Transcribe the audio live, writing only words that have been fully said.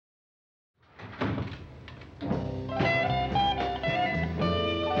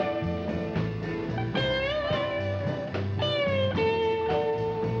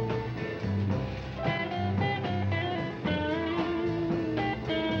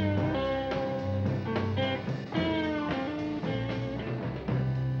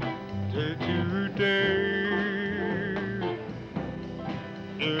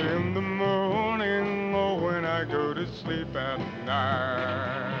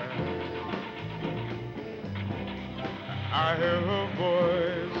I hear her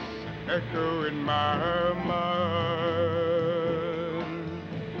voice echo in my mind.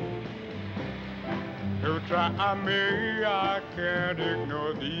 To try me, I can't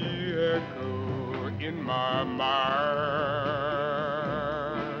ignore the echo in my mind.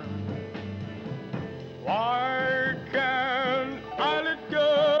 Why can't I let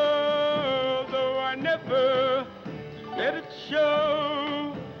go, though I never let it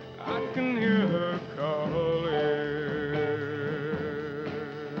show? I can hear her calling.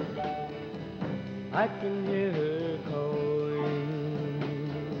 I can hear her calling.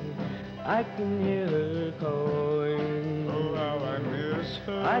 I can hear her calling. Oh, how I miss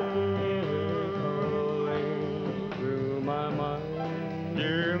her. I can hear her calling through my mind.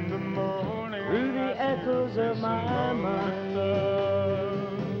 In the morning, through the echoes of my mind.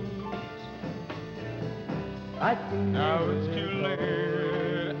 I can hear now it's too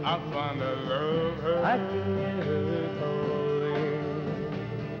late. I find I love her. I can hear her calling.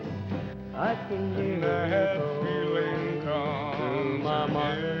 I can hear her feeling through my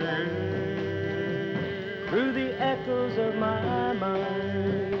mind, through the echoes of my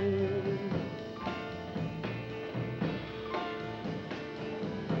mind.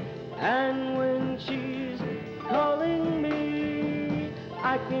 And when she's calling me,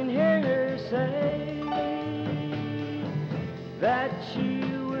 I can hear her say that she